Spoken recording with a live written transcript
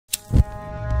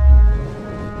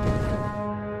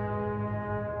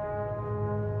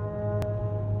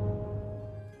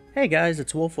Hey guys,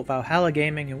 it's Wolf with Valhalla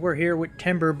Gaming, and we're here with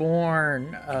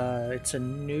Timberborn. It's a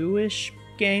newish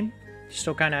game,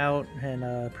 still kind of out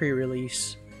and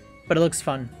pre-release, but it looks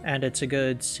fun, and it's a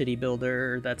good city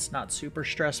builder that's not super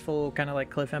stressful, kind of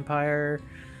like Cliff Empire.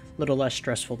 A little less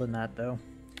stressful than that though,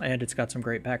 and it's got some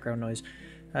great background noise.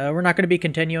 We're not going to be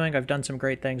continuing. I've done some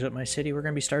great things with my city. We're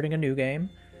going to be starting a new game,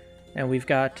 and we've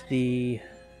got the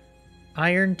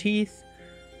Iron Teeth.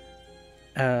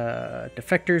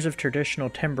 Defectors of traditional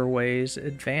timber ways,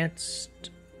 advanced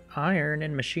iron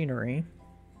and machinery.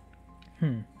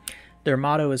 Their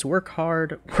motto is work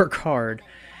hard, work hard.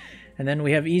 And then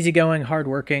we have easygoing,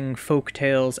 hardworking folk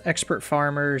tales, expert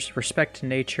farmers, respect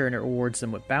nature, and it rewards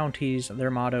them with bounties. Their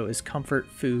motto is comfort,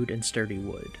 food, and sturdy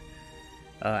wood.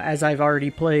 As I've already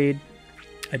played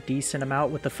a decent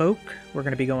amount with the folk, we're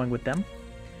going to be going with them.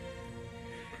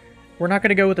 We're not going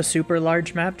to go with a super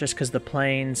large map just because the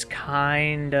plains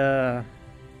it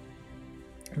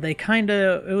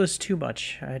was too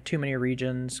much. I had too many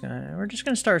regions. We're just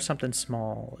going to start something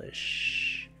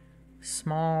smallish.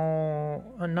 Small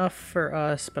enough for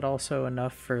us, but also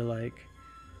enough for like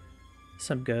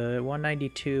some good.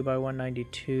 192 by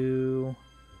 192.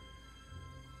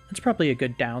 It's probably a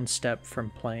good down step from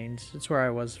plains. It's where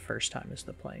I was the first time, is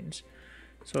the plains.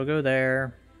 So we'll go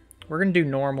there. We're going to do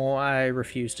normal. I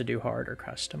refuse to do hard or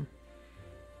custom.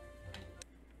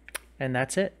 And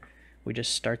that's it. We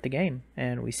just start the game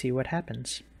and we see what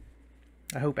happens.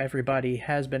 I hope everybody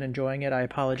has been enjoying it. I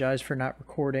apologize for not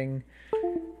recording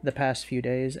the past few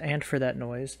days and for that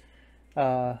noise.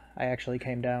 I actually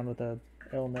came down with a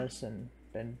illness and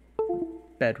been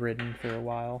bedridden for a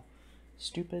while.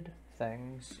 Stupid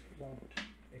things won't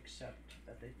accept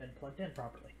that they've been plugged in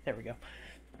properly. There we go.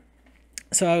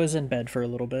 So I was in bed for a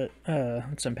little bit,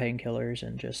 with some painkillers,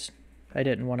 and just, I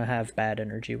didn't want to have bad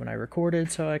energy when I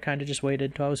recorded, so I kind of just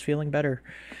waited till I was feeling better.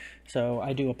 So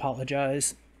I do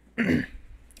apologize.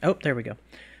 Oh, there we go.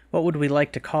 What would we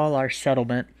like to call our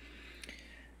settlement?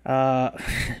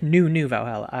 New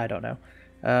Valhalla, I don't know.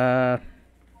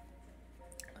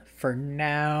 For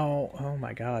now, oh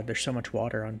my god, there's so much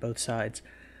water on both sides.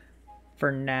 For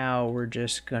now, we're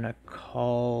just gonna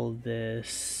call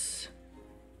this...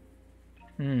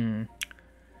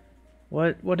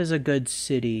 What is a good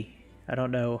city? I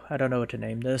don't know what to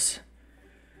name this.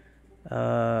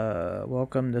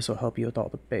 Welcome. This will help you with all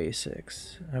the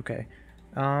basics. Okay.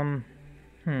 What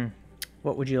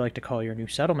would you like to call your new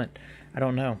settlement? I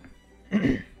don't know.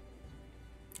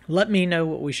 Let me know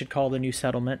what we should call the new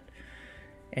settlement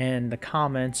in the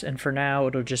comments, and for now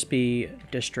it'll just be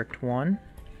District 1.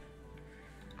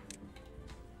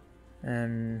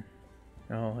 And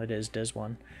oh, it is Dis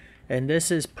 1. And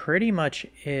this is pretty much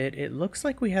it. It looks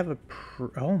like we have a...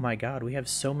 oh my god, we have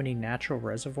so many natural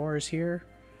reservoirs here.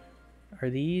 Are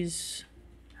these...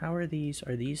 how are these?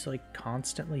 Are these like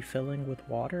constantly filling with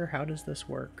water? How does this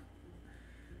work?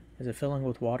 Is it filling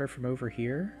with water from over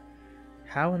here?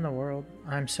 How in the world?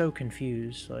 I'm so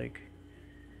confused. Like,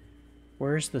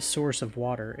 where's the source of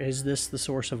water? Is this the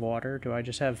source of water? Do I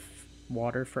just have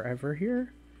water forever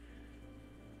here?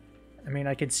 I mean,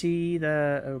 I could see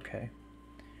the... okay.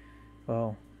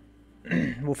 Well,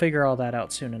 we'll figure all that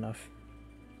out soon enough.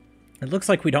 It looks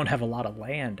like we don't have a lot of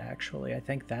land, actually. I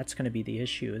think that's going to be the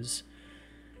issue, is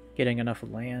getting enough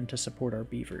land to support our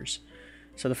beavers.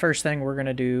 So the first thing we're going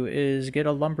to do is get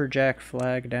a lumberjack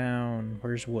flag down.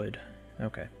 Where's wood?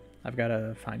 Okay, I've got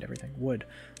to find everything. Wood.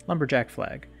 Lumberjack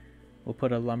flag. We'll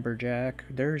put a lumberjack.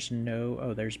 There's no...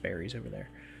 oh, there's berries over there.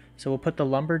 So we'll put the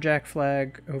lumberjack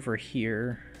flag over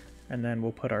here, and then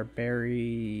we'll put our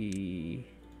berry...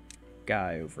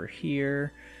 guy over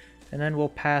here, and then we'll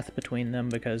path between them,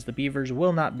 because the beavers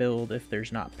will not build if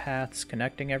there's not paths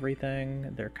connecting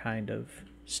everything. They're kind of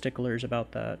sticklers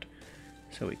about that.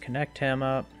 So we connect him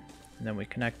up, and then we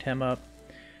connect him up,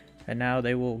 and now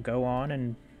they will go on,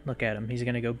 and look at him. He's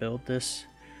going to go build this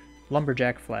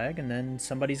lumberjack flag, and then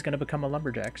somebody's going to become a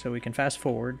lumberjack. So we can fast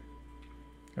forward,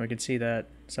 and we can see that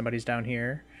somebody's down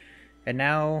here, and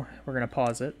now we're going to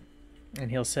pause it. And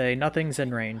he'll say, nothing's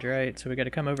in range, right? So we got to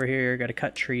come over here, got to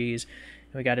cut trees,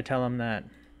 and we got to tell him that,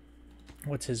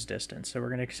 what's his distance? So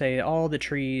we're going to say all the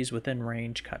trees within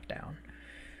range cut down.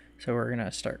 So we're going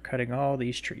to start cutting all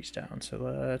these trees down. So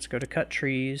let's go to cut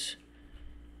trees,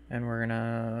 and we're going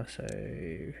to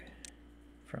say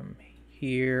from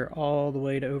here all the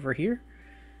way to over here.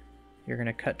 You're going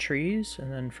to cut trees,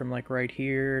 and then from like right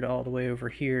here to all the way over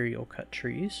here, you'll cut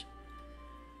trees.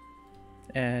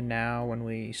 And now when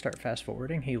we start fast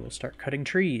forwarding, he will start cutting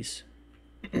trees.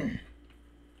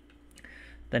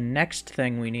 The next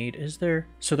thing we need is there...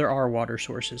 so there are water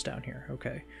sources down here.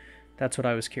 Okay. That's what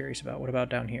I was curious about. What about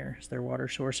down here? Is there water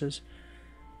sources?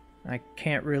 I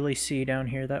can't really see down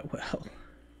here that well.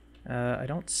 I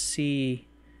don't see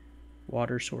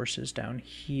water sources down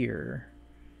here,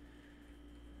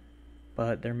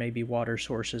 but there may be water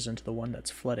sources into the one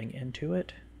that's flooding into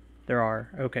it. There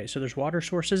are. Okay, so there's water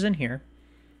sources in here.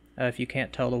 If you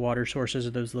can't tell, the water sources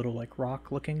are those little like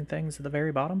rock looking things at the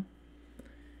very bottom.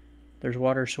 There's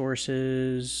water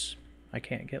sources. I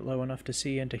can't get low enough to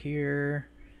see into here.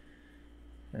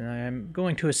 And I'm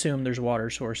going to assume there's water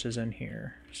sources in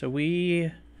here. So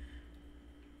we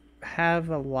have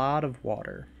a lot of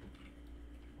water.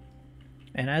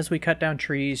 And as we cut down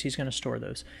trees, he's going to store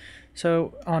those.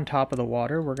 So on top of the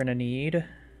water, we're going to need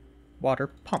water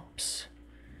pumps.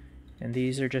 And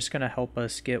these are just going to help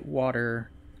us get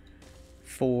water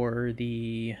for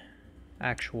the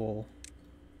actual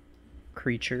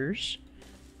creatures.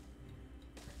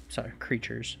 Sorry,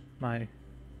 creatures. My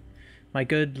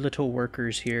good little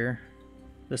workers here.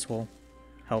 This will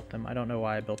help them. I don't know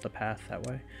why I built the path that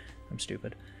way. I'm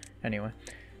stupid. Anyway.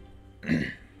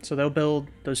 So they'll build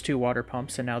those 2 water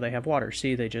pumps, and now they have water.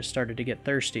 See, they just started to get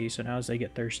thirsty, so now as they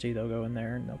get thirsty, they'll go in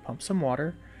there and they'll pump some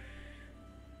water.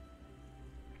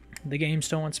 The game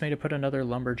still wants me to put another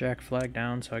lumberjack flag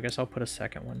down, so I guess I'll put a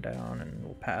second one down and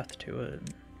we'll path to it.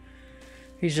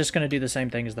 He's just going to do the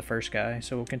same thing as the first guy,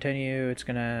 so we'll continue. It's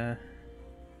going to...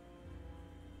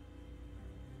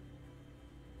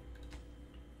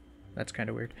 That's kind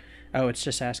of weird. Oh, it's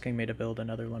just asking me to build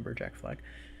another lumberjack flag.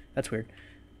 That's weird.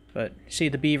 But see,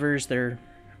 the beavers, they're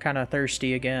kind of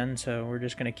thirsty again, so we're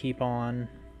just going to keep on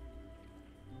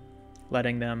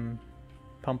letting them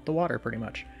pump the water pretty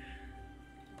much.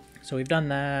 So we've done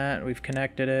that, we've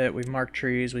connected it, we've marked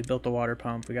trees, we built the water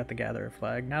pump, we got the gatherer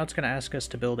flag. Now it's going to ask us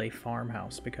to build a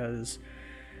farmhouse because,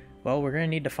 well, we're going to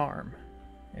need to farm.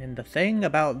 And the thing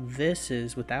about this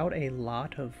is, without a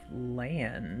lot of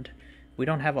land, we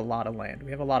don't have a lot of land.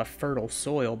 We have a lot of fertile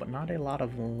soil, but not a lot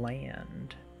of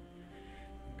land.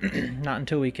 Not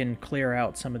until we can clear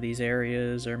out some of these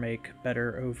areas or make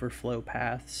better overflow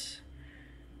paths.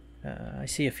 I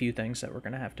see a few things that we're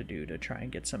going to have to do to try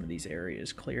and get some of these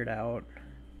areas cleared out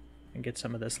and get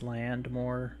some of this land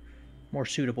more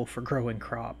suitable for growing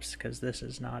crops, because this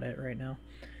is not it right now.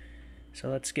 So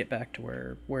let's get back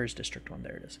to where's District 1?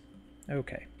 There it is.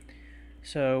 Okay.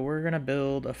 So we're going to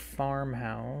build a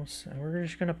farmhouse, and we're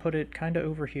just going to put it kind of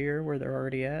over here where they're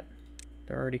already at.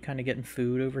 They're already kind of getting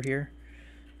food over here.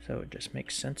 So it just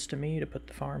makes sense to me to put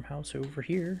the farmhouse over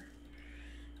here.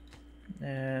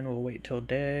 And we'll wait till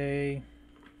day.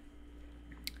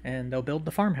 And they'll build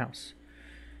the farmhouse.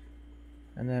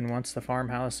 And then once the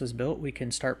farmhouse is built, we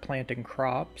can start planting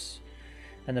crops.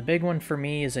 And the big one for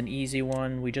me is an easy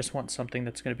one. We just want something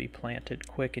that's going to be planted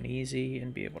quick and easy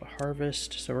and be able to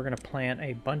harvest. So we're going to plant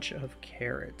a bunch of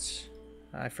carrots.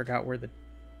 I forgot where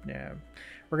yeah,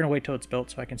 we're going to wait till it's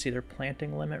built so I can see their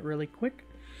planting limit really quick.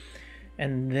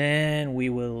 And then we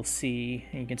will see,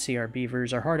 and you can see our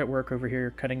beavers are hard at work over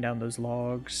here cutting down those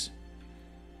logs.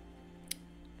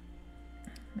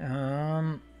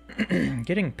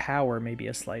 Getting power may be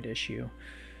a slight issue.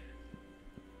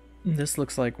 This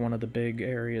looks like one of the big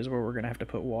areas where we're going to have to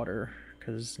put water,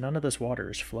 because none of this water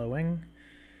is flowing.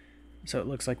 So it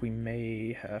looks like we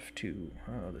may have to...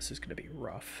 Oh, this is going to be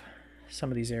rough. Some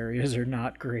of these areas are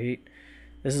not great.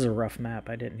 This is a rough map.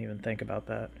 I didn't even think about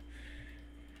that.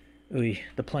 Ooh,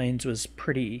 the plains was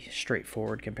pretty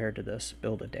straightforward compared to this.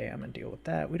 Build a dam and deal with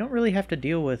that. We don't really have to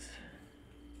deal with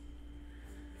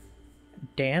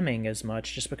damming as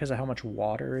much just because of how much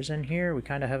water is in here. We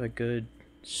kind of have a good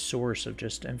source of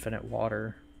just infinite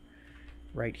water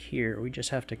right here. We just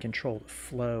have to control the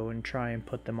flow and try and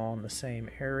put them all in the same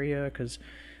area, because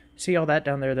see all that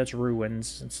down there? That's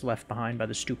ruins. It's left behind by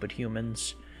the stupid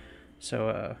humans.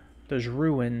 So those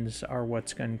ruins are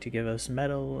what's going to give us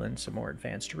metal and some more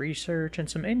advanced research and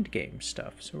some end game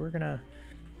stuff. So we're gonna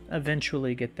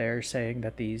eventually get there, saying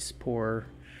that these poor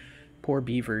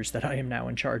beavers that I am now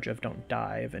in charge of don't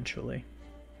die eventually.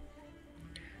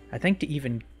 I think to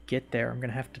even get there, I'm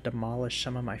gonna have to demolish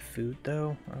some of my food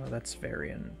though. Oh, that's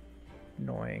very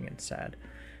annoying and sad.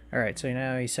 Alright, so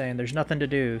now he's saying there's nothing to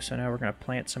do, so now we're gonna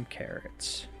plant some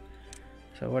carrots.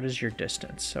 So what is your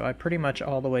distance? So I pretty much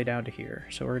all the way down to here.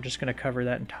 So we're just gonna cover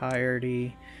that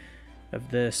entirety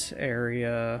of this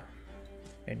area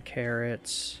in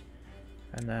carrots.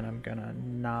 And then I'm gonna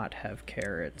not have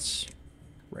carrots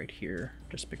right here,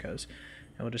 just because.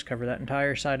 And we'll just cover that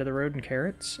entire side of the road in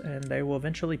carrots, and they will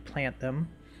eventually plant them.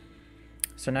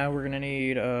 So now we're gonna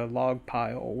need a log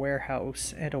pile, a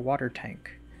warehouse, and a water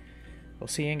tank. Well,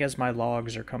 seeing as my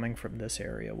logs are coming from this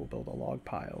area, we'll build a log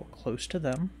pile close to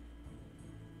them.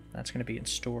 That's going to be in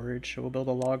storage, so we'll build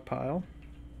a log pile.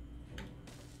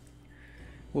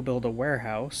 we'll build a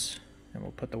warehouse, and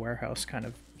we'll put the warehouse kind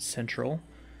of central.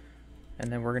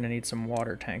 And then we're going to need some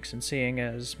water tanks, and seeing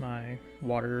as my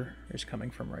water is coming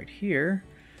from right here,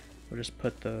 we'll just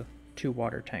put the 2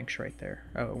 water tanks right there.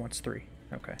 Oh, it wants 3.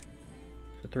 Okay.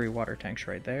 So 3 water tanks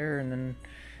right there, and then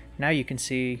now you can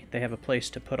see they have a place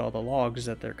to put all the logs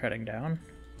that they're cutting down.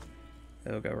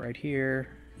 They'll go right here.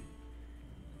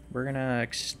 We're going to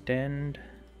extend...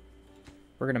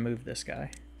 We're going to move this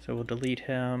guy. So we'll delete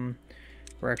him.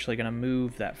 We're actually going to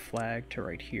move that flag to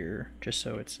right here, just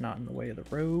so it's not in the way of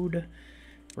the road.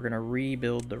 We're going to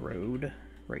rebuild the road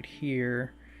right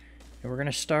here. And we're going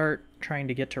to start trying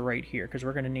to get to right here, because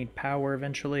we're going to need power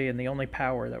eventually, and the only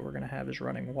power that we're going to have is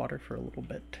running water for a little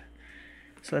bit.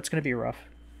 So that's going to be rough.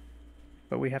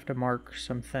 But we have to mark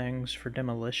some things for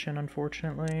demolition,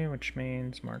 unfortunately, which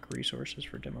means mark resources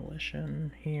for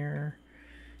demolition here,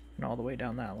 and all the way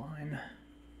down that line.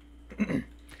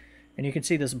 And you can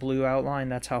see this blue outline,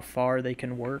 that's how far they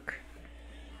can work.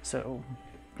 So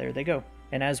there they go.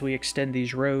 And as we extend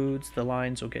these roads, the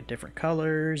lines will get different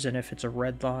colors, and if it's a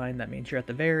red line, that means you're at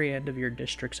the very end of your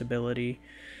district's ability.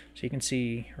 So you can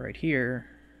see right here,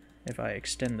 if I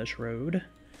extend this road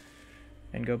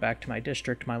and go back to my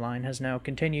district, my line has now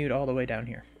continued all the way down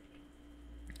here.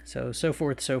 So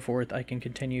forth, I can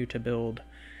continue to build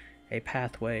a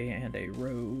pathway and a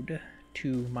road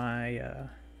to my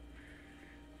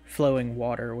flowing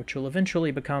water, which will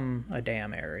eventually become a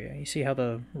dam area. You see how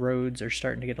the roads are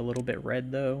starting to get a little bit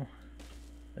red though?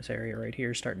 This area right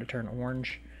here is starting to turn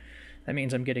orange. That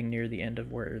means I'm getting near the end of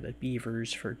where the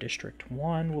beavers for District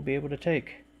 1 will be able to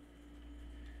take.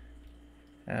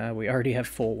 We already have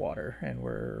full water, and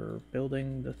we're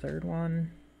building the 3rd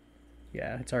one.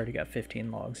 Yeah, it's already got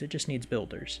 15 logs. It just needs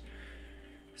builders.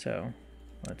 So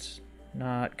let's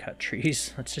not cut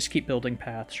trees. Let's just keep building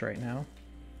paths right now.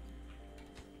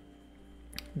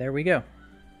 There we go.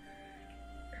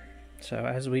 So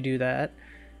as we do that,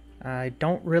 I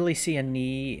don't really see a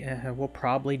need. We'll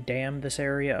probably dam this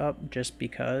area up just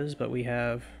because, but we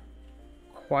have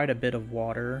quite a bit of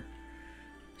water,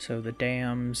 so the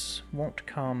dams won't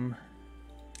come.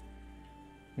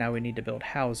 Now we need to build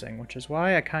housing, which is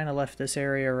why I kind of left this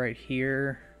area right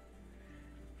here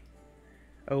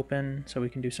open so we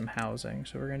can do some housing.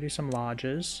 So we're going to do some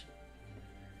lodges.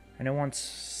 And it wants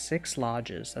 6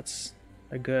 lodges. That's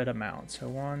a good amount. So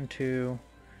 1, 2,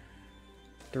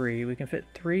 3. We can fit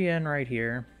 3 in right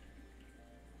here.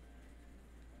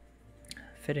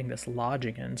 Fitting this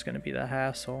lodging in is going to be the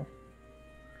hassle.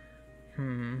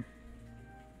 So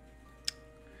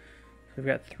we've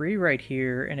got 3 right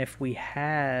here, and if we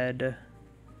had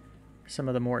some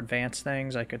of the more advanced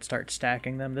things, I could start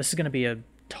stacking them. This is going to be a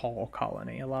tall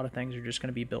colony. A lot of things are just going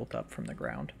to be built up from the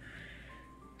ground.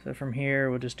 So from here,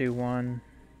 we'll just do 1.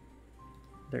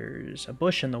 There's a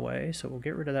bush in the way, so we'll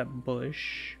get rid of that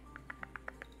bush.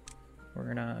 We're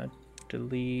gonna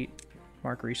delete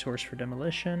mark resource for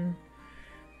demolition,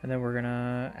 and then we're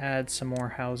gonna add some more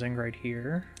housing right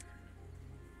here.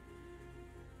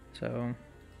 So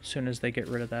as soon as they get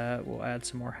rid of that, we'll add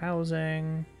some more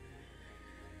housing.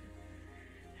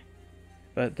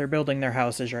 But they're building their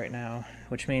houses right now,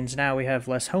 which means now we have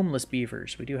less homeless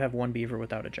beavers. We do have 1 beaver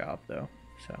without a job though,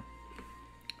 so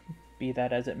be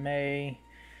that as it may.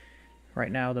 Right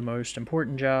now, the most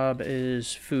important job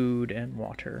is food and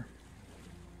water.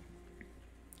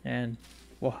 And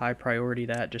we'll high priority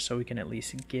that just so we can at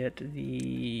least get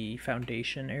the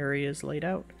foundation areas laid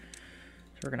out.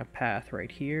 So we're going to path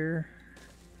right here.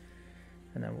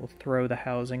 And then we'll throw the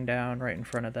housing down right in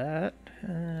front of that.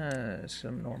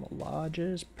 Some normal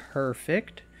lodges.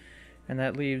 Perfect. And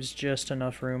that leaves just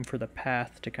enough room for the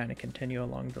path to kind of continue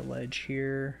along the ledge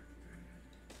here.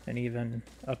 And even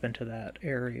up into that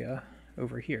area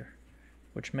over here,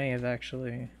 which may have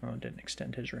actually, well, it didn't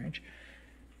extend his range.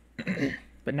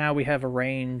 But now we have a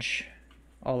range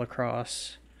all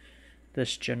across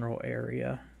this general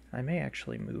area. I may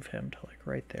actually move him to like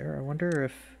right there. I wonder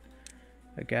if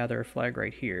a gatherer flag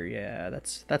right here. Yeah,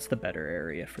 that's the better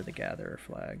area for the gatherer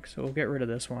flag. So we'll get rid of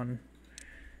this one.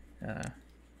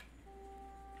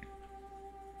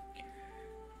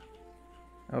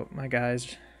 Oh, my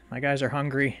guys are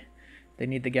hungry. They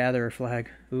need the gatherer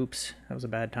flag. Oops, that was a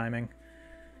bad timing.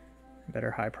 Better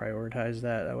high prioritize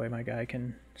that. That way my guy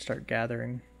can start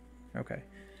gathering. Okay,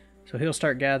 so he'll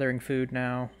start gathering food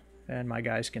now, and my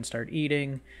guys can start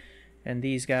eating. And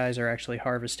these guys are actually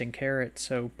harvesting carrots,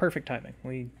 so perfect timing.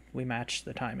 We matched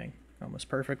the timing almost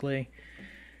perfectly.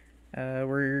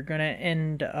 We're gonna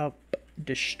end up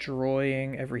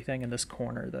destroying everything in this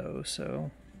corner though,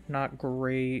 so not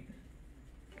great.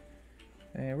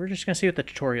 And we're just going to see what the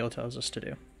tutorial tells us to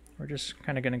do. We're just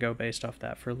kind of going to go based off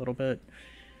that for a little bit.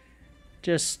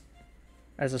 just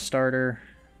as a starter,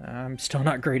 I'm still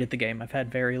not great at the game. I've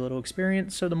had very little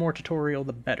experience, so the more tutorial,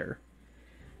 the better.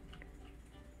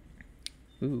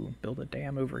 Ooh, build a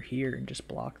dam over here and just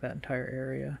block that entire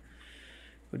area.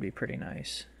 Would be pretty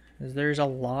nice. There's a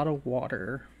lot of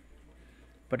water,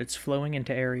 but it's flowing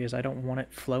into areas I don't want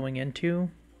it flowing into.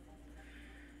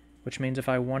 Which means if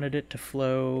I wanted it to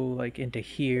flow like into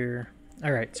here...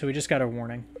 Alright, so we just got a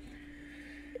warning.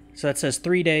 So that says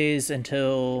 3 days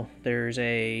until there's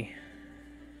a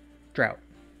drought.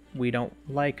 We don't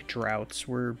like droughts.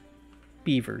 We're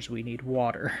beavers. We need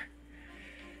water.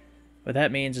 What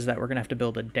that means is that we're going to have to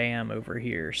build a dam over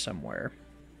here somewhere.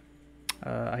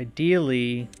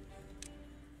 Ideally,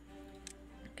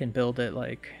 can build it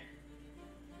like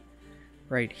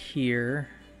right here.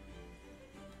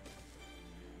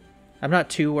 I'm not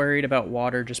too worried about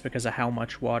water just because of how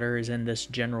much water is in this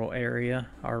general area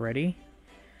already.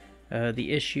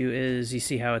 The issue is, you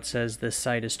see how it says this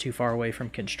site is too far away from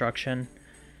construction?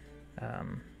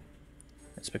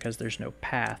 It's because there's no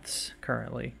paths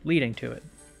currently leading to it.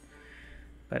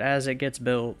 But as it gets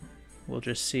built, we'll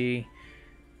just see.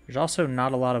 There's also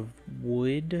not a lot of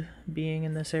wood being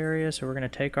in this area, so we're going to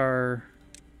take our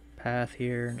path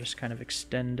here and just kind of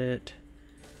extend it.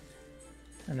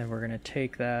 And then we're going to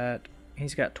take that.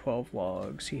 He's got 12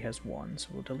 logs. He has 1, so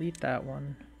we'll delete that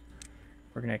one.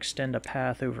 We're going to extend a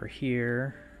path over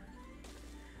here.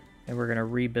 And we're going to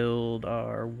rebuild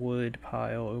our wood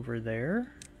pile over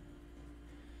there.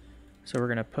 So we're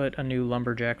going to put a new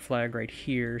lumberjack flag right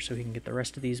here so he can get the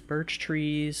rest of these birch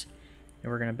trees.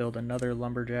 And we're going to build another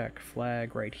lumberjack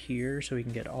flag right here so we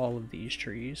can get all of these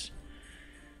trees.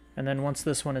 And then once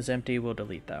this one is empty, we'll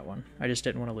delete that one. I just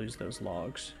didn't want to lose those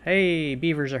logs. Hey,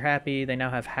 beavers are happy. They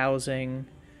now have housing.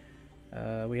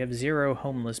 We have 0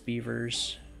 homeless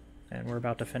beavers. And we're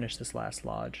about to finish this last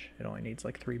lodge. It only needs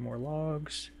like 3 more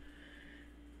logs.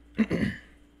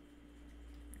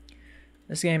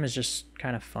 This game is just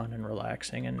kind of fun and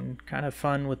relaxing and kind of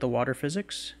fun with the water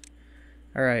physics.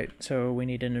 Alright, so we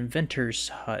need an inventor's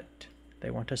hut.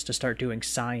 They want us to start doing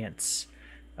science.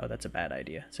 Oh, that's a bad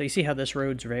idea. So you see how this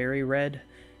road's very red?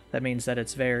 That means that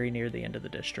it's very near the end of the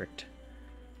district.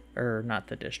 Or not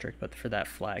the district, but for that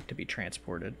flag to be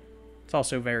transported. It's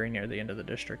also very near the end of the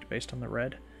district based on the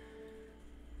red.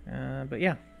 But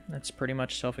yeah, that's pretty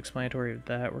much self-explanatory with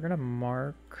that. We're going to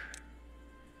mark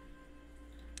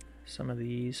some of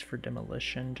these for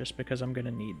demolition just because I'm going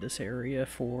to need this area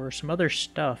for some other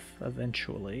stuff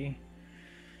eventually.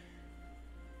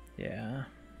 Yeah,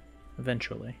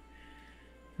 eventually.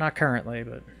 Not currently,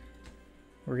 but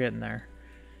we're getting there.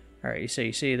 Alright,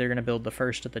 you see they're going to build the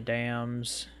first of the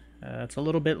dams. It's a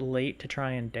little bit late to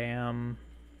try and dam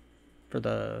for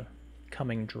the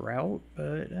coming drought,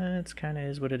 but it's kind of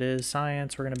is what it is.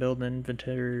 Science, we're going to build an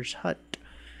inventor's hut.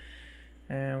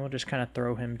 And we'll just kind of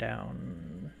throw him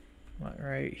down,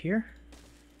 right here?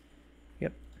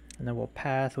 Yep. And then we'll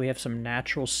path. We have some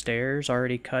natural stairs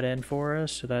already cut in for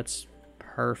us, so that's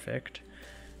perfect.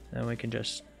 And then we can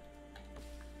just...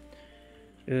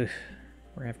 Ugh.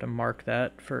 We're going to have to mark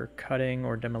that for cutting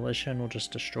or demolition. We'll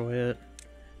just destroy it.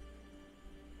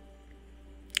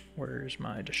 Where's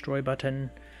my destroy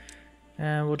button?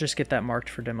 And we'll just get that marked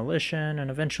for demolition, and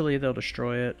eventually they'll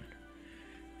destroy it.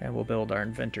 And we'll build our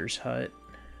inventor's hut.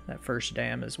 That first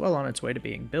dam is well on its way to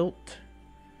being built.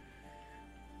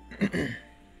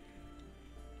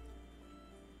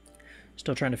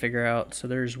 Still trying to figure out, so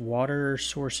there's water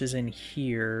sources in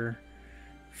here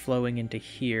flowing into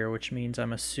here, which means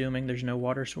I'm assuming there's no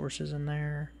water sources in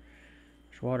there.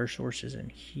 There's water sources in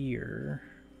here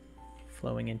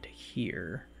flowing into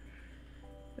here.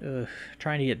 Ugh,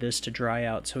 trying to get this to dry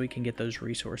out so we can get those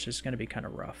resources is going to be kind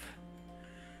of rough.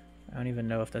 I don't even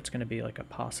know if that's going to be like a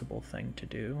possible thing to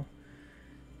do.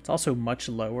 It's also much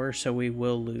lower, so we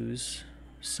will lose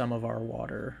some of our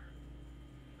water.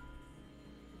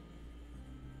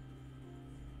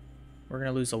 We're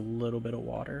going to lose a little bit of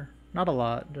water. Not a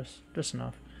lot, just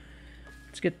enough.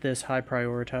 Let's get this high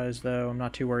prioritized, though. I'm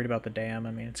not too worried about the dam.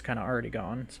 I mean, it's kind of already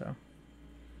gone, so...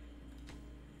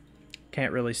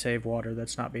 Can't really save water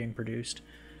that's not being produced.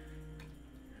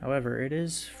 However, it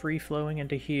is free flowing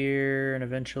into here, and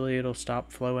eventually it'll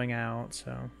stop flowing out,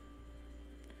 so...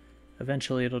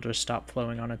 Eventually it'll just stop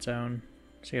flowing on its own.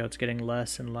 See how it's getting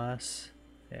less and less?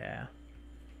 Yeah.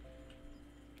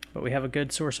 But we have a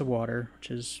good source of water, which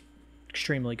is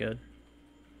extremely good.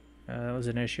 That was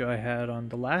an issue I had on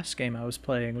the last game I was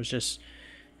playing, was just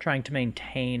trying to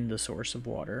maintain the source of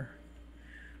water.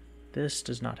 This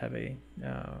does not have a...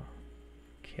 Oh.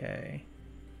 Okay.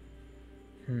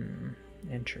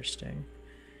 Interesting.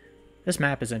 This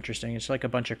map is interesting. It's like a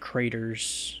bunch of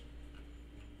craters.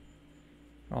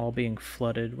 all being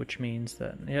flooded, which means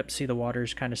that, yep, see the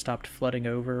water's kind of stopped flooding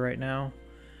over right now.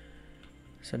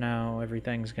 So now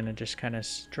everything's gonna just kind of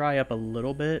dry up a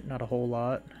little bit, not a whole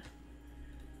lot.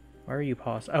 Why are you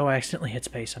paused? Oh, I accidentally hit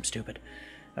space. I'm stupid.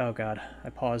 Oh god, I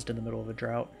paused in the middle of a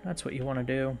drought. That's what you want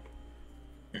to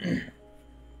do.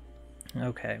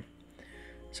 Okay,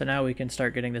 so now we can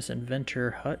start getting this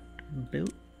inventor hut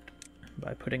built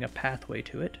by putting a pathway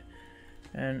to it,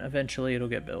 and eventually it'll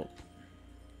get built.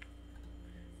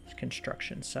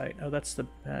 Construction site. Oh,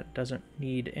 that doesn't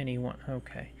need anyone.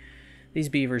 Okay. These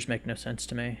beavers make no sense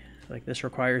to me. Like, this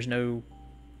requires no...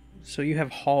 So you have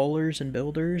haulers and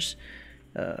builders.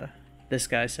 This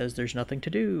guy says there's nothing to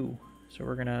do. So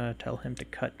we're gonna tell him to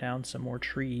cut down some more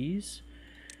trees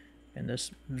in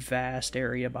this vast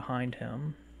area behind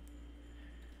him.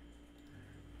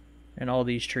 And all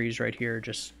these trees right here are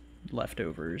just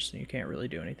leftovers. You can't really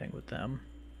do anything with them.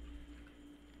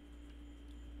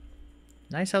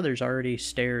 Nice how there's already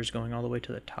stairs going all the way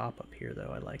to the top up here,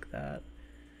 though. I like that.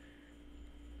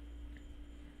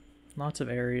 Lots of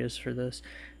areas for this.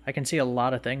 I can see a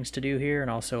lot of things to do here,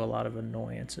 and also a lot of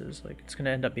annoyances. Like, it's going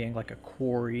to end up being like a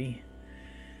quarry.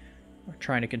 We're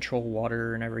trying to control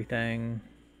water and everything.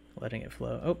 Letting it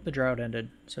flow. Oh, the drought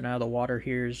ended. So now the water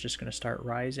here is just going to start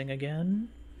rising again.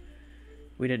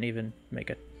 We didn't even make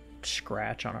a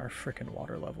scratch on our frickin'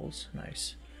 water levels.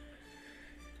 Nice.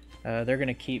 They're going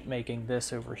to keep making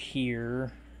this over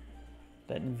here.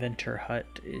 That inventor hut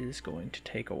is going to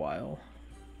take a while,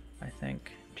 I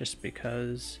think, just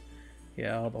because,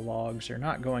 yeah, all the logs are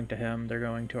not going to him, they're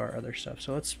going to our other stuff.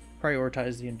 So let's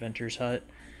prioritize the inventor's hut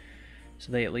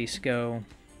so they at least go.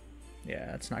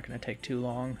 Yeah, it's not going to take too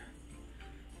long.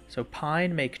 So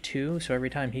pine make 2, so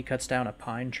every time he cuts down a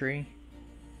pine tree.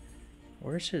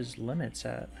 Where's his limits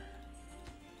at?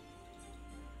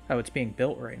 Oh, it's being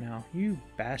built right now. You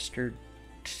bastard.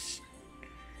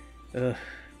 Ugh.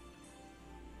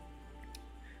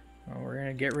 Well, we're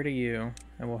gonna get rid of you,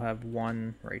 and we'll have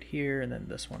one right here, and then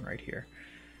this one right here.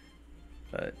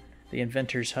 But the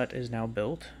inventor's hut is now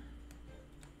built.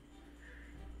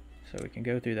 So we can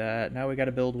go through that. Now we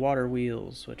gotta build water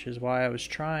wheels, which is why I was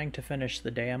trying to finish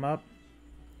the dam up,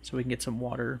 so we can get some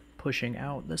water pushing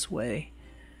out this way.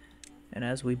 And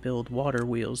as we build water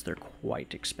wheels, they're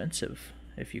quite expensive,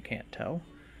 if you can't tell.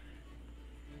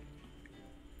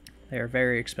 They are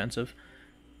very expensive.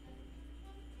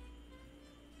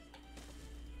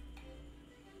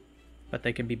 But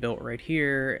they can be built right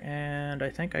here, and I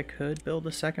think I could build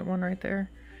a second one right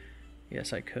there.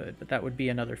 Yes, I could, but that would be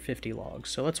another 50 logs.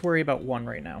 So let's worry about one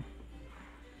right now.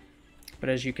 But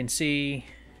as you can see,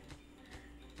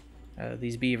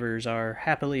 these beavers are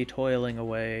happily toiling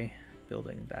away,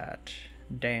 building that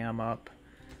dam up.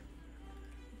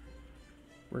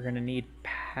 We're going to need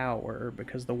power,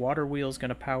 because the water wheel is going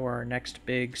to power our next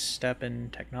big step in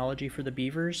technology for the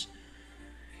beavers.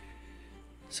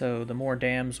 So the more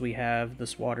dams we have,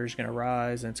 this water is going to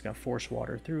rise, and it's going to force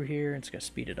water through here, and it's going to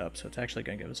speed it up. So it's actually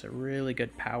going to give us a really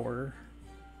good power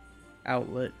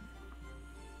outlet.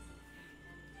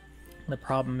 The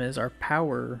problem is our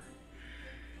power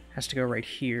has to go right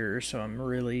here, so I'm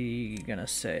really going to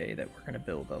say that we're going to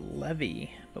build a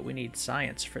levee, but we need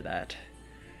science for that.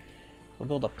 We'll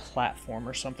build a platform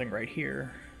or something right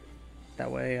here.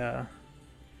 That way our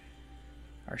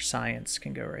science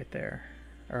can go right there.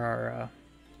 Or our...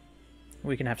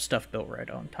 we can have stuff built right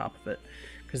on top of it.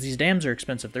 Because these dams are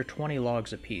expensive. They're 20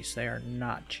 logs a piece. They are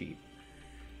not cheap.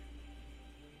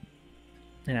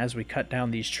 And as we cut down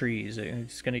these trees,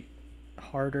 it's going to get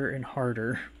harder and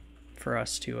harder for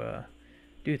us to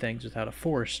do things without a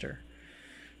forester.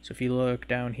 So if you look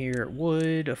down here at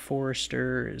wood, a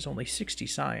forester is only 60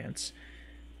 science.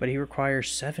 But he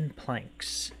requires 7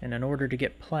 planks. And in order to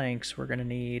get planks, we're going to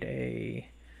need a...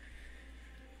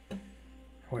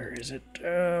 where is it?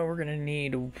 We're going to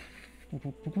need a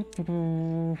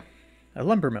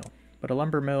lumber mill. But a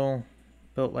lumber mill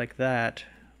built like that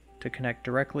to connect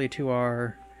directly to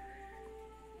our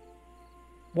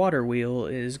water wheel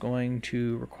is going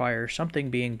to require something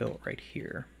being built right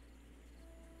here.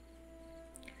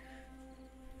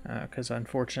 Because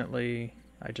unfortunately,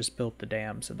 I just built the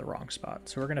dams in the wrong spot.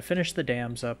 So we're going to finish the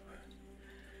dams up.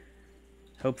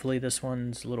 Hopefully this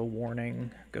one's little warning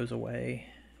goes away.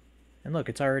 And look,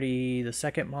 it's already the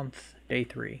second month, day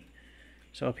 3.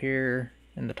 So up here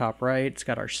in the top right, it's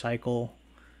got our cycle.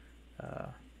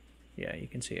 Yeah, you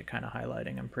can see it kind of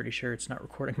highlighting. I'm pretty sure it's not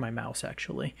recording my mouse,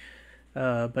 actually.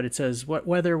 But it says what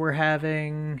weather we're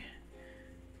having.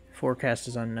 Forecast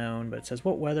is unknown, but it says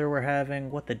what weather we're having,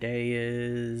 what the day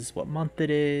is, what month it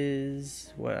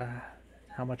is,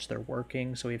 how much they're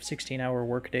working. So we have 16-hour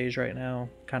work days right now,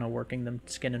 kind of working them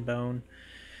skin and bone.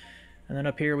 And then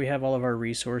up here we have all of our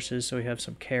resources. So we have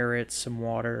some carrots, some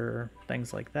water,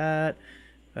 things like that.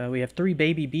 We have 3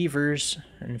 baby beavers,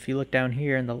 and if you look down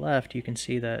here in the left, you can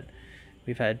see that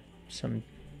we've had some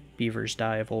beavers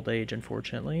die of old age,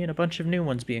 unfortunately, and a bunch of new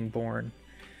ones being born.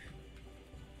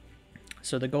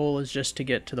 So the goal is just to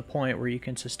get to the point where you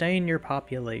can sustain your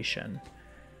population.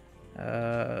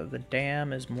 The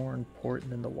dam is more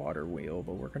important than the water wheel,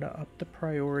 but we're going to up the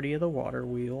priority of the water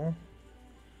wheel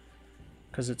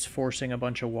because it's forcing a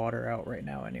bunch of water out right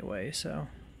now anyway. So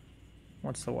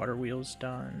once the water wheel's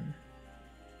done...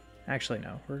 Actually,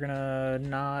 no. We're going to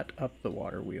not up the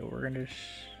water wheel. We're going to...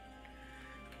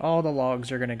 All the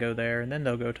logs are going to go there, and then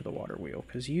they'll go to the water wheel,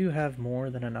 because you have more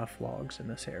than enough logs in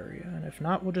this area. And if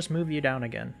not, we'll just move you down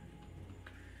again.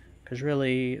 Because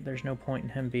really, there's no point in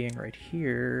him being right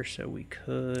here, so we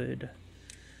could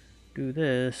do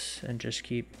this and just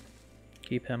keep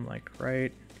him like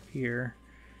right here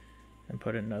and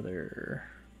put another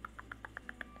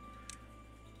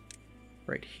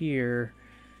right here.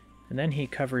 And then he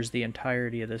covers the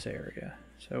entirety of this area.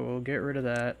 So we'll get rid of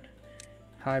that.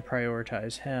 High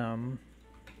prioritize him.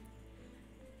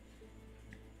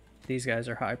 These guys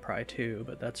are high pri too,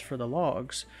 but that's for the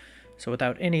logs. So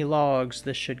without any logs,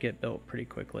 this should get built pretty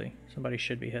quickly. Somebody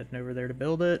should be heading over there to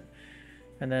build it.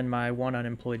 And then my 1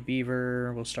 unemployed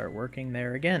beaver will start working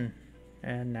there again.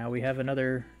 And now we have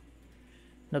another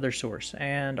source.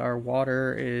 And our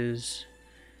water is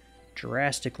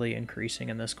drastically increasing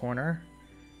in this corner.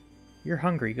 You're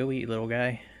hungry, go eat, little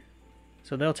guy.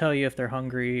 So they'll tell you if they're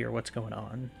hungry or what's going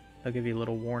on. They'll give you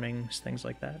little warnings, things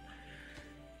like that.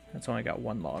 That's only got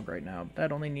 1 log right now.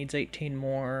 That only needs 18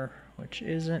 more, which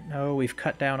isn't... Oh, we've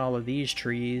cut down all of these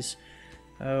trees.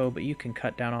 Oh, but you can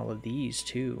cut down all of these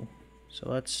too. So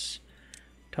let's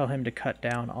tell him to cut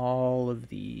down all of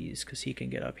these, because he can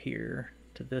get up here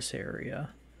to this area.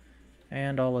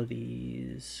 And all of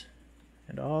these.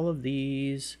 And all of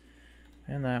these.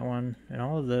 And that one, and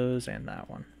all of those, and that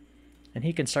one. And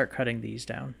he can start cutting these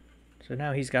down. So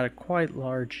now he's got a quite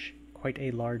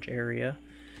a large area.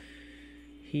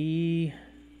 He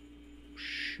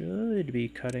should be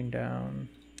cutting down...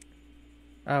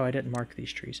 Oh, I didn't mark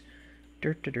these trees.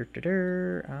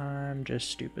 I'm just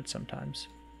stupid sometimes.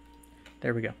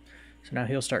 There we go. So now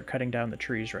he'll start cutting down the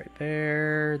trees right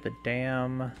there. The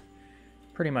dam,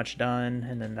 pretty much done,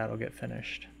 and then that'll get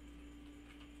finished.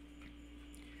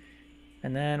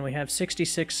 And then we have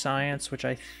 66 science, which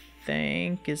I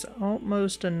think is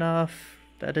almost enough.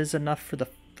 That is enough for the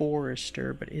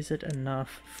forester, but is it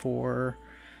enough for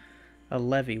a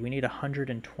levy? We need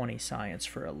 120 science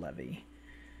for a levy.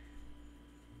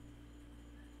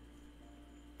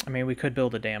 I mean, we could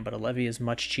build a dam, but a levy is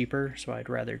much cheaper, so I'd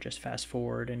rather just fast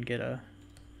forward and get a...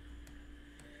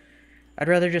 I'd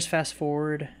rather just fast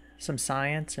forward some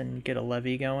science and get a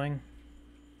levy going.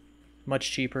 Much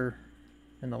cheaper.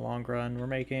 In the long run, we're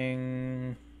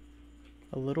making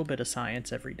a little bit of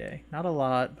science every day. Not a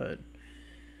lot, but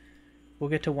we'll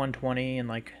get to 120 in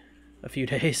like a few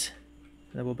days.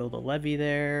 And then we'll build a levee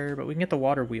there, but we can get the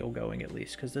water wheel going at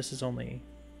least, because this is only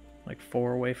like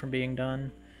 4 away from being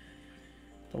done.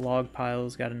 The log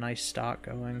pile's got a nice stock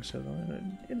going, so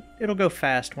it'll go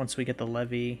fast once we get the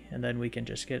levee, and then we can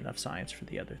just get enough science for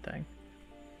the other thing.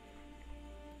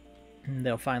 And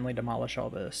they'll finally demolish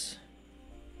all this.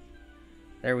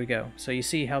 There we go. So you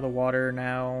see how the water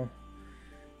now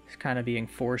is kind of being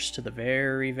forced to the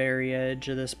very, very edge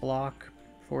of this block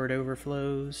before it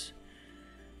overflows.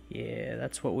 Yeah,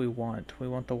 that's what we want. We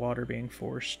want the water being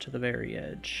forced to the very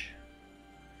edge.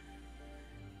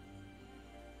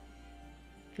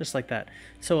 Just like that.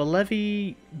 So a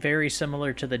levee, very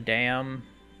similar to the dam,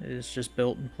 is just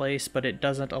built in place, but it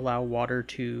doesn't allow water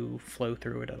to flow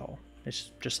through it at all.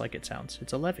 It's just like it sounds.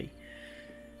 It's a levee.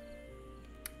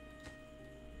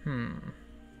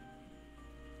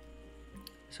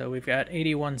 So we've got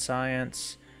 81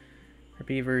 science. Our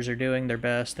beavers are doing their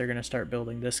best. They're going to start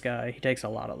building this guy. He takes a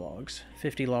lot of logs.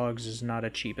 50 logs is not a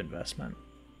cheap investment.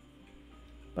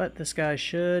 But this guy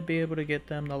should be able to get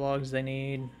them the logs they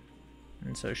need.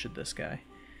 And so should this guy.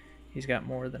 He's got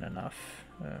more than enough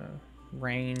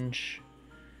range.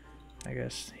 I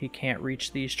guess he can't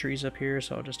reach these trees up here,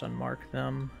 so I'll just unmark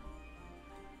them.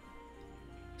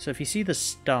 So if you see the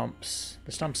stumps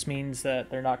means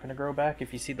that they're not going to grow back.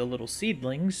 If you see the little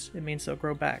seedlings, it means they'll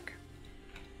grow back.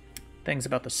 Things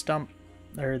about the stump,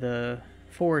 or the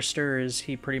forester, is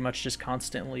he pretty much just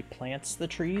constantly plants the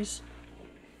trees.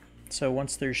 So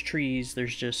once there's trees,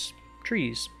 there's just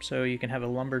trees. So you can have a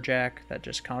lumberjack that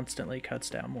just constantly cuts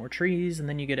down more trees, and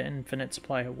then you get an infinite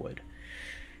supply of wood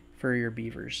for your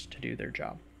beavers to do their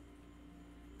job.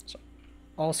 So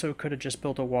also could have just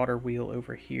built a water wheel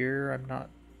over here. I'm not...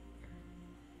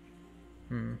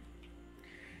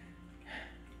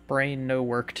 Brain no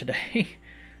work today.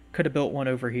 Could have built one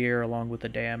over here along with the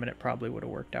dam, and it probably would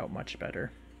have worked out much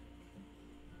better.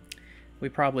 We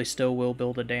probably still will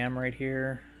build a dam right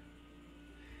here.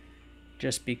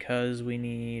 Just because we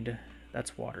need...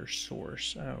 That's water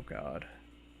source. Oh god.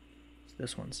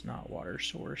 This one's not water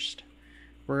sourced.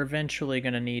 We're eventually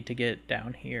going to need to get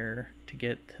down here to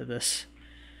get to this.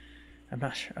 I'm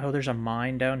not sure. Oh, there's a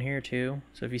mine down here too.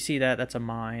 So if you see that, that's a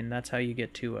mine. That's how you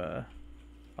get to a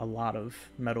lot of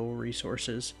metal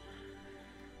resources.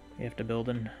 You have to build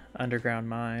an underground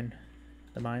mine.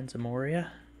 The Mines of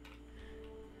Moria.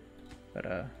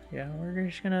 But yeah, we're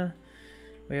just gonna...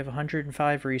 We have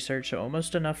 105 research, so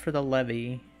almost enough for the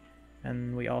levy.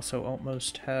 And we also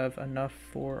almost have enough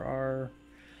for our...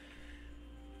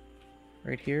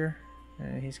 Right here.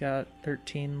 He's got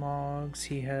 13 logs.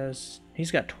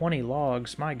 He's got 20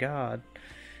 logs. My god.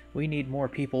 We need more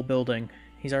people building.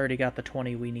 He's already got the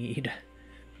 20 we need.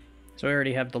 So we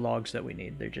already have the logs that we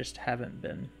need. They just haven't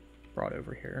been brought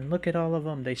over here. And look at all of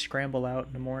them. They scramble out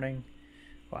in the morning.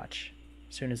 Watch.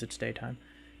 As soon as it's daytime.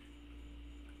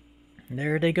 And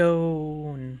there they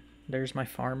go. And there's my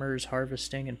farmers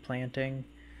harvesting and planting.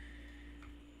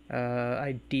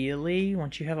 Ideally,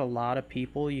 once you have a lot of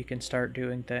people, you can start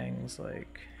doing things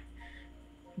like...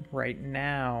 Right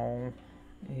now...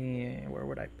 Yeah, where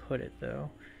would I put it, though?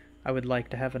 I would like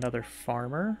to have another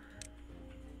farmer.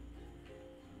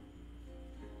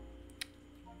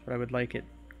 But I would like it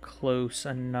close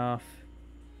enough.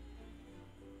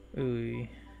 Ooh.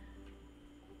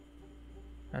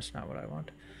 That's not what I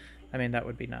want. I mean, that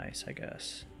would be nice, I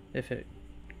guess. If it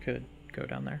could go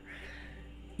down there.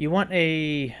 You want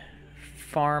a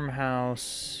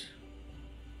farmhouse.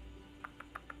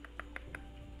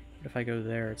 If I go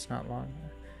there, it's not long.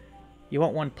 You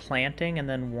want one planting and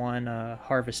then one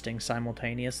harvesting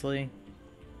simultaneously.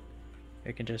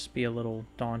 It can just be a little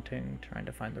daunting trying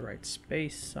to find the right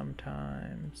space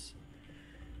sometimes.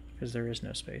 Because there is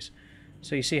no space.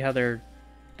 So you see how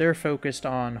they're focused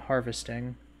on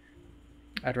harvesting.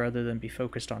 I'd rather than be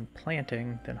focused on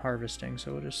planting than harvesting.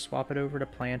 So we'll just swap it over to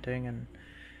planting, and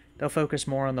they'll focus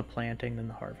more on the planting than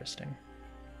the harvesting.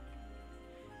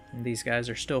 And these guys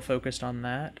are still focused on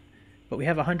that. But we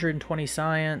have 120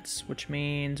 science, which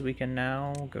means we can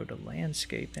now go to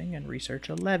landscaping and research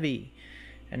a levee.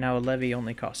 And now a levee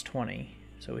only costs 20.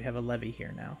 So we have a levee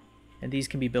here now. And these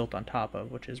can be built on top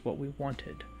of, which is what we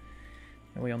wanted.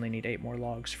 And we only need 8 more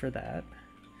logs for that.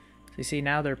 So you see,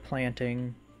 now they're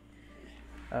planting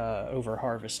over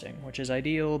harvesting, which is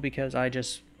ideal because I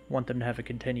just want them to have a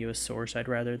continuous source. I'd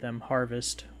rather them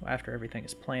harvest after everything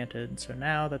is planted. So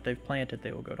now that they've planted,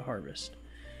 they will go to harvest.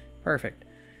 Perfect.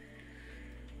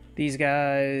 These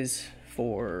guys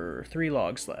for 3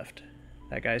 logs left.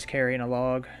 That guy's carrying a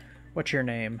log. What's your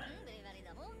name?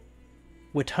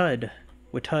 Witud.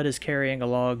 Witud is carrying a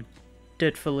log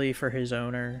ditfully for his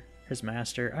owner, his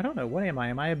master. I don't know, what am I?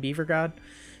 Am I a beaver god?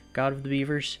 God of the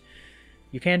beavers?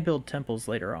 You can build temples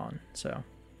later on, so.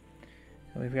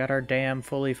 We've got our dam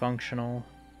fully functional.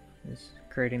 It's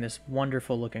creating this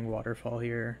wonderful looking waterfall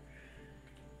here.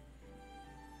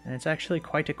 And it's actually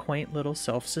quite a quaint little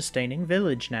self-sustaining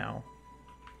village now.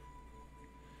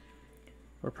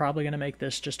 We're probably going to make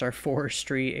this just our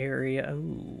forestry area.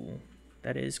 Ooh,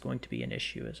 that is going to be an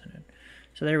issue, isn't it?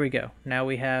 So there we go. Now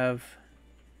we have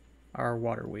our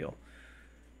water wheel.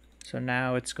 So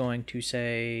now it's going to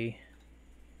say,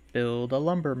 build a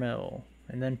lumber mill,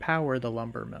 and then power the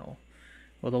lumber mill.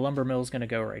 Well, the lumber mill is going to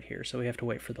go right here, so we have to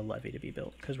wait for the levee to be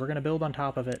built, because we're going to build on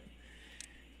top of it.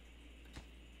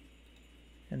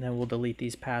 And then we'll delete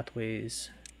these pathways.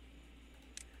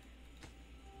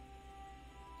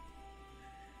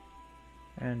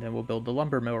 And then we'll build the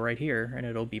lumber mill right here, and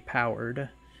it'll be powered.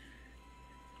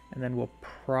 And then we'll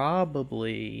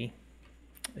probably...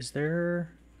 Is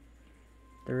there...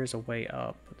 There is a way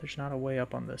up, but there's not a way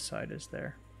up on this side, is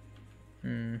there?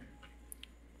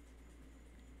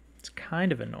 It's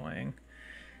kind of annoying.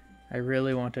 I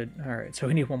really wanted... Alright, so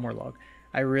we need one more log.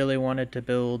 I really wanted to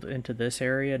build into this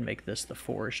area and make this the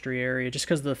forestry area, just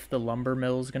because the lumber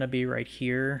mill is going to be right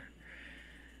here.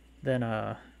 Then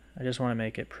I just want to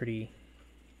make it pretty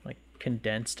like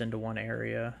condensed into one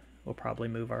area. We'll probably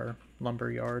move our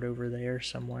lumber yard over there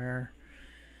somewhere.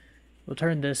 We'll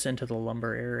turn this into the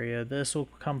lumber area. This will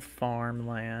become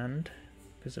farmland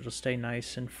because it'll stay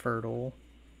nice and fertile.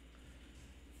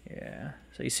 Yeah,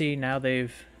 so you see now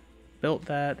they've built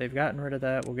that, they've gotten rid of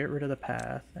that. We'll get rid of the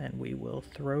path, and we will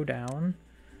throw down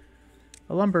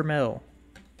a lumber mill.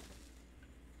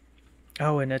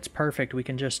 Oh, and it's perfect. We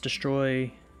can just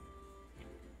destroy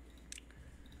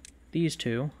these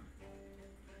two.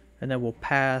 And then we'll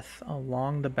path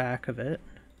along the back of it.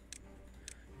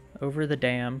 Over the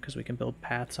dam, because we can build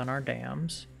paths on our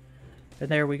dams. And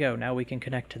there we go. Now we can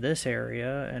connect to this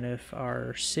area, and if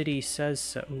our city says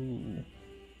so... Ooh.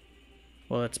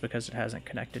 Well, that's because it hasn't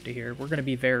connected to here. We're going to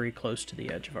be very close to the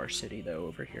edge of our city, though,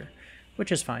 over here.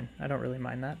 Which is fine. I don't really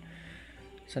mind that.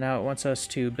 So now it wants us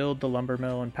to build the lumber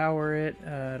mill and power it.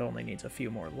 It only needs a few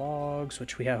more logs,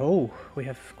 which we have... Oh, we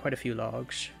have quite a few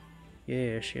logs.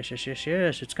 Yes, yes, yes, yes,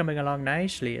 yes. It's coming along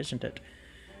nicely, isn't it?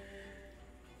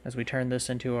 As we turn this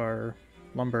into our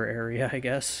lumber area, I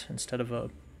guess, instead of a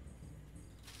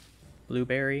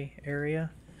blueberry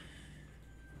area.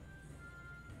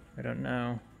 I don't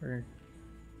know. Or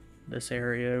this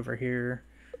area over here.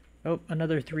 Oh,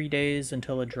 another 3 days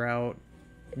until a drought.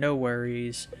 No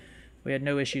worries. We had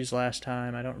no issues last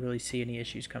time. I don't really see any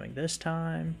issues coming this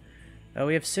time. Oh,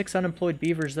 we have 6 unemployed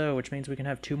beavers, though, which means we can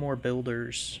have 2 more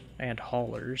builders and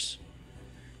haulers.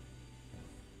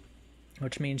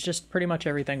 Which means just pretty much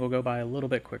everything will go by a little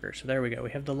bit quicker. So there we go.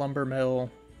 We have the lumber mill,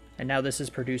 and now this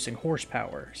is producing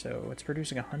horsepower. So it's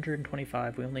producing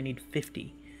 125. We only need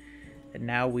 50. And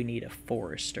now we need a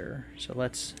forester. So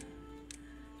let's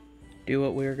do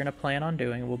what we were going to plan on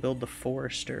doing. We'll build the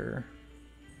forester.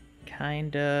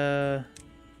 Kinda...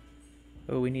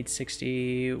 Oh, we need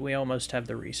 60. We almost have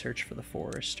the research for the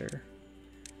forester.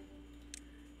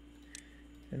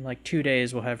 In like 2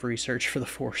 days, we'll have research for the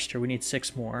forester. We need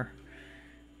 6 more.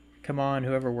 Come on,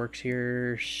 whoever works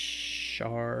here. Shardrala?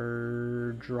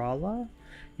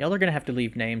 Y'all are going to have to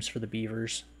leave names for the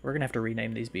beavers. We're going to have to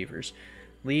rename these beavers.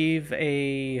 Leave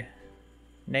a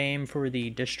name for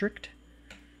the district,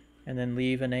 and then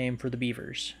leave a name for the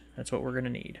beavers. That's what we're going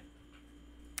to need.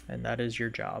 And that is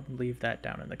your job. Leave that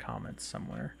down in the comments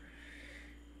somewhere.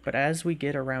 But as we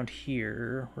get around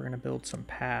here, we're going to build some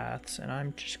paths, and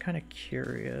I'm just kind of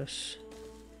curious.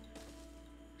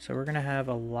 So we're going to have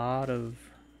a lot of...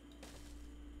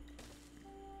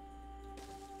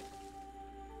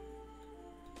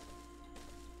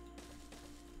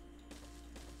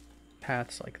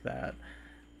 paths like that.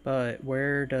 But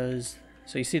where does...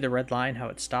 So you see the red line, how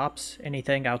it stops?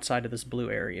 Anything outside of this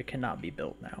blue area cannot be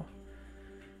built now.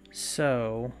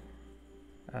 So,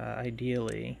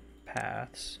 ideally,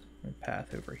 paths.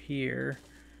 Path over here.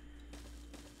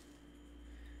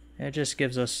 And it just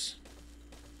gives us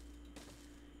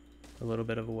a little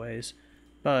bit of a ways.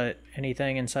 But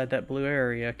anything inside that blue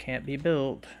area can't be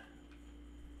built.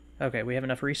 Okay, we have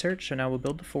enough research, so now we'll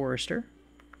build the forester.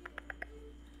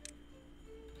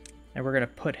 And we're going to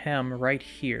put him right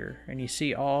here. And you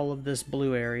see all of this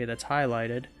blue area that's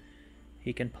highlighted.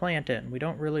 He can plant it. We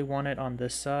don't really want it on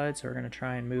this side, so we're going to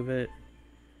try and move it.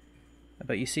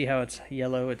 But you see how it's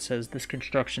yellow? It says this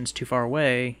construction's too far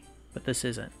away, but this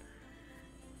isn't.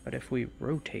 But if we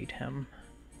rotate him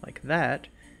like that,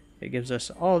 it gives us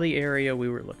all the area we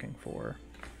were looking for.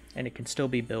 And it can still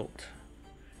be built.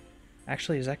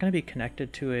 Actually, is that going to be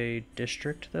connected to a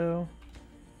district, though?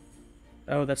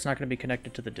 Oh, that's not going to be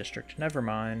connected to the district. Never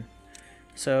mind.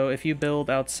 So if you build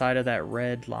outside of that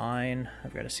red line,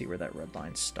 I've got to see where that red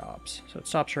line stops. So it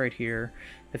stops right here.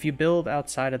 If you build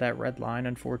outside of that red line,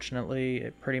 unfortunately,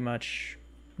 it pretty much,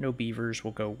 no beavers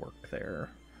will go work there.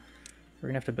 We're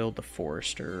going to have to build the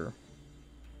forester.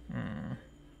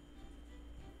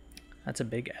 That's a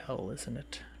big L, isn't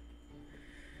it?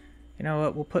 You know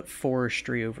what? We'll put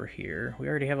forestry over here. We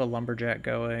already have a lumberjack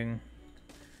going.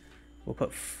 We'll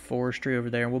put forestry over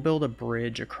there, and we'll build a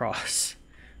bridge across.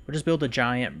 We'll just build a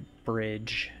giant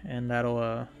bridge, and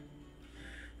that'll,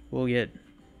 we'll get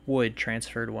wood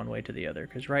transferred one way to the other,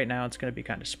 because right now it's going to be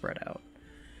kind of spread out.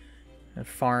 And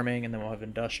farming, and then we'll have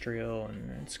industrial,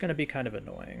 and it's going to be kind of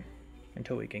annoying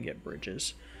until we can get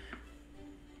bridges.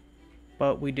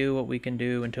 But we do what we can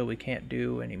do until we can't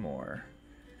do anymore.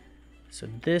 So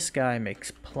this guy makes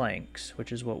planks,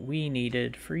 which is what we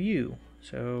needed for you.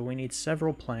 So we need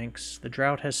several planks. The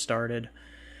drought has started,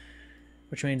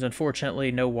 which means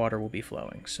unfortunately no water will be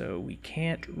flowing. So we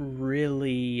can't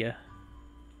really...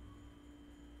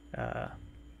 can't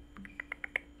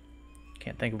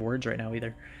think of words right now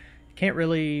either. Can't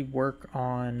really work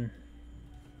on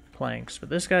planks, but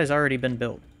this guy's already been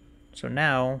built. So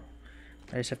now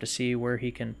I just have to see where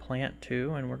he can plant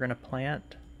to, and we're going to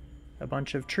plant a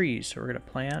bunch of trees. So we're going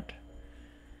to plant...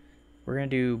 We're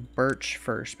going to do birch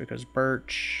first, because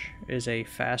birch is a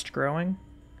fast growing.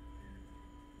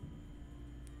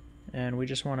 And we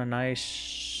just want a nice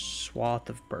swath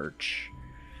of birch.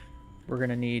 We're going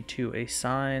to need to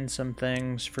assign some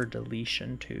things for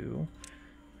deletion too.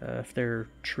 If they're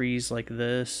trees like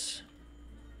this,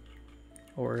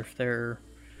 or if they're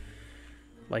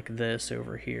like this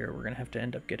over here, we're going to have to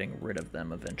end up getting rid of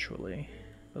them eventually.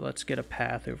 But let's get a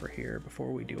path over here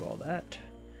before we do all that.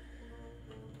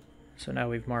 So now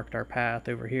we've marked our path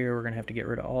over here. We're going to have to get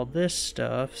rid of all this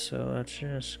stuff. So let's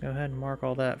just go ahead and mark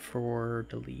all that for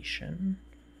deletion.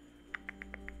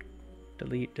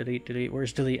 Delete, delete, delete.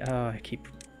 Where's delete? Oh, I keep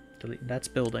deleting. That's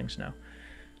buildings now.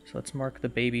 So let's mark the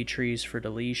baby trees for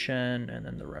deletion and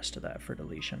then the rest of that for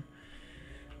deletion.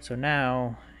 So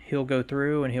now he'll go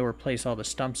through and he'll replace all the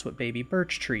stumps with baby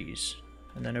birch trees.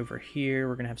 And then over here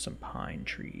we're going to have some pine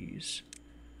trees.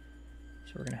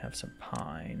 So we're going to have some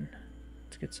pine.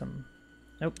 Let's get some...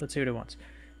 Nope, let's see what it wants.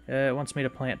 It wants me to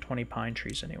plant 20 pine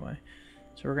trees anyway.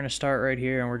 So we're going to start right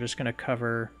here and we're just going to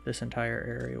cover this entire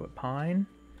area with pine.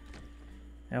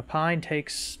 Now pine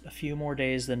takes a few more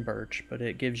days than birch, but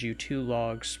it gives you 2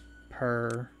 logs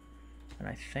per... And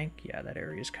I think, yeah, that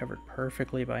area is covered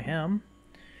perfectly by him.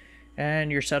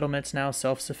 And your settlement's now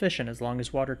self-sufficient as long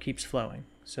as water keeps flowing.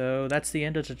 So that's the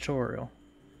end of the tutorial.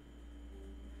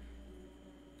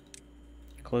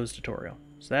 Close tutorial.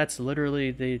 So that's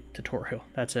literally the tutorial.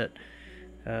 That's it.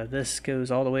 This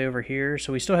goes all the way over here.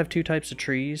 So we still have 2 types of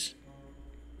trees.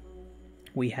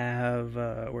 We have...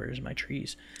 where's my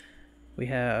trees? We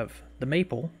have the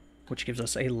maple, which gives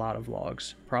us a lot of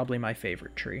logs. Probably my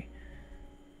favorite tree.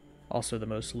 Also the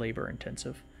most labor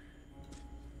intensive.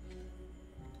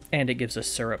 And it gives us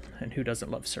syrup, and who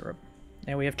doesn't love syrup?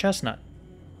 And we have chestnut.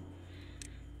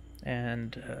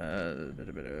 And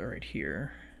right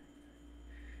here.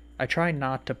 I try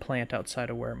not to plant outside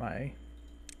of where my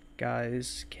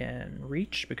guys can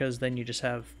reach, because then you just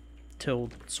have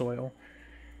tilled soil.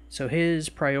 So his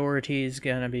priority is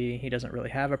going to be, he doesn't really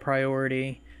have a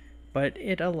priority, but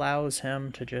it allows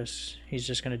him to just, he's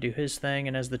just going to do his thing,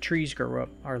 and as the trees grow up,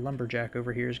 our lumberjack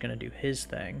over here is going to do his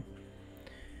thing.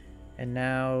 And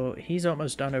now he's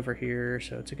almost done over here,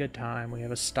 so it's a good time. We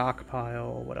have a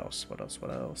stockpile. What else? What else?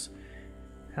 What else?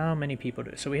 How many people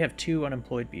do? So we have 2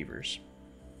 unemployed beavers.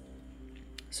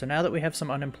 So now that we have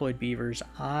some unemployed beavers,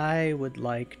 I would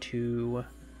like to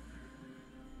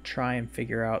try and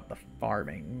figure out the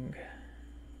farming.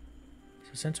 So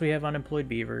since we have unemployed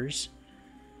beavers,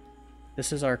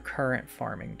 this is our current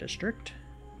farming district.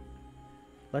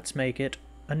 Let's make it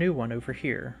a new one over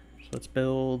here. So let's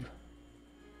build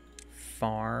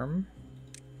farm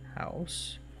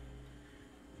house.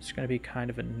 It's going to be kind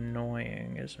of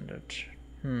annoying, isn't it?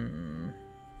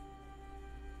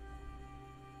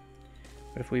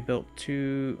 But if we built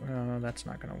 2, that's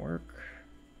not going to work.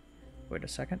 Wait a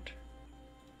second.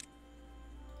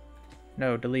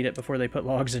 No, delete it before they put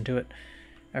logs into it.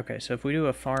 Okay, so if we do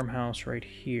a farmhouse right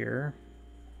here.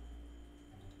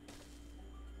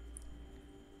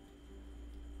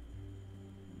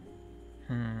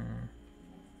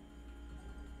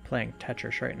 Playing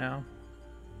Tetris right now.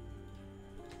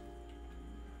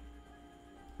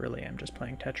 Really am just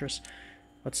playing Tetris.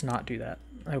 Let's not do that.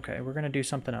 Okay, we're gonna do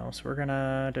something else. We're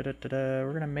gonna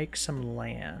we're gonna make some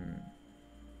land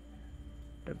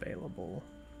available.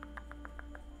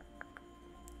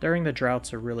 During the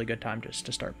drought's a really good time just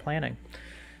to start planting.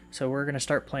 So we're gonna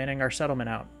start planning our settlement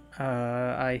out.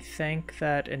 I think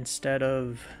that instead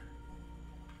of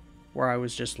where I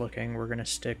was just looking, we're gonna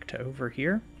stick to over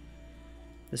here.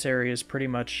 This area's pretty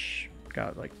much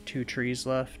got like 2 trees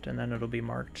left, and then it'll be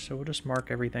marked. So we'll just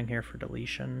mark everything here for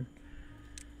deletion.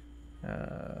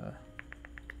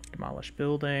 Demolish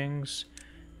buildings.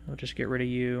 We'll just get rid of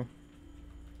you.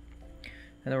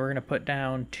 And then we're going to put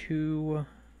down 2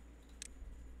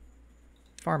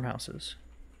 farmhouses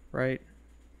right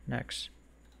next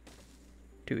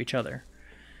to each other.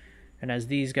 And as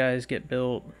these guys get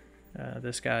built,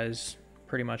 this guy's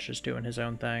pretty much just doing his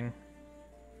own thing.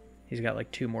 He's got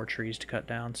like 2 more trees to cut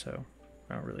down, so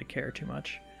I don't really care too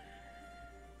much.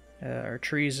 Our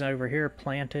trees over here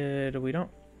planted. We don't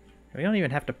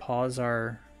even have to pause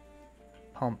our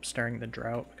pumps during the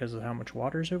drought because of how much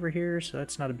water's over here, so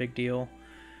that's not a big deal.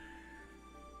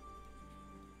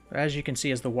 As you can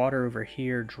see, as the water over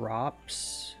here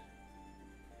drops,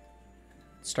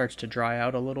 it starts to dry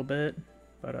out a little bit,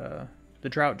 but the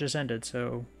drought just ended,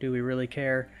 so do we really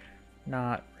care?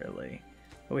 Not really.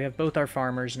 But we have both our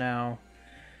farmers now.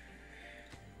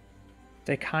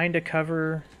 They kind of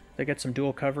cover, they get some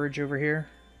dual coverage over here.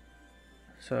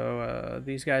 So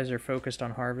these guys are focused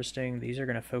on harvesting. These are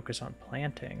going to focus on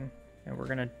planting. And we're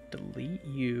going to delete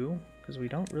you because we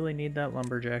don't really need that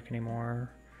lumberjack anymore.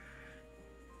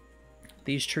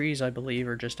 These trees, I believe,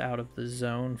 are just out of the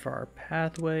zone for our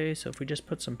pathway. So if we just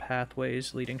put some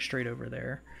pathways leading straight over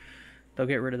there, they'll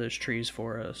get rid of those trees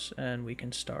for us. And we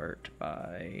can start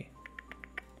by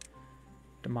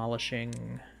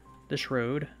demolishing this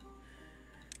road.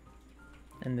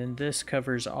 And then this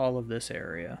covers all of this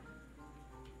area,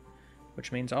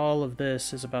 which means all of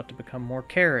this is about to become more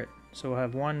carrot. So we'll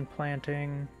have one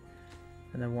planting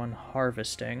and then one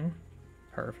harvesting.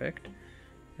 Perfect.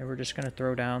 And we're just going to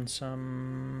throw down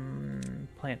some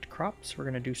plant crops. We're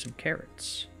going to do some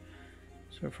carrots.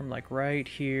 So from like right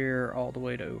here all the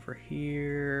way to over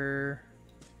here,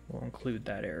 we'll include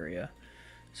that area.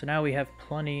 So now we have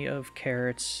plenty of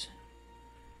carrots.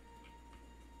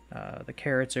 The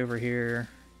carrots over here,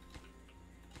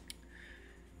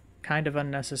 kind of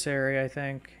unnecessary, I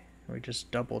think. We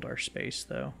just doubled our space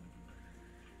though.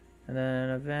 And then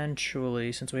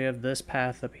eventually, since we have this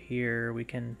path up here, we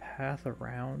can path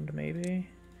around maybe.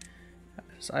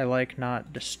 I like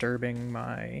not disturbing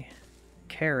my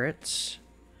carrots.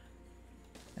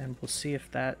 And we'll see if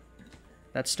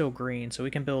that's still green. So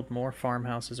we can build more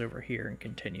farmhouses over here and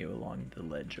continue along the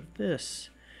ledge of this.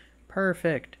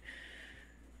 Perfect.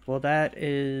 Well, that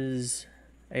is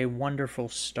a wonderful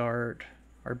start.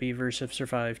 Our beavers have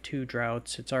survived 2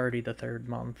 droughts. It's already the 3rd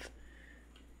month.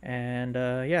 And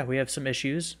yeah, we have some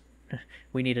issues.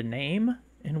 We need a name,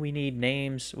 and we need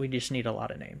names. We just need a lot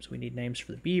of names. We need names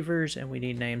for the beavers, and we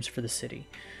need names for the city.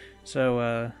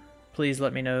 So please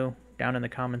let me know down in the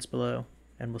comments below,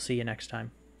 and we'll see you next time.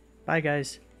 Bye,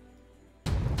 guys.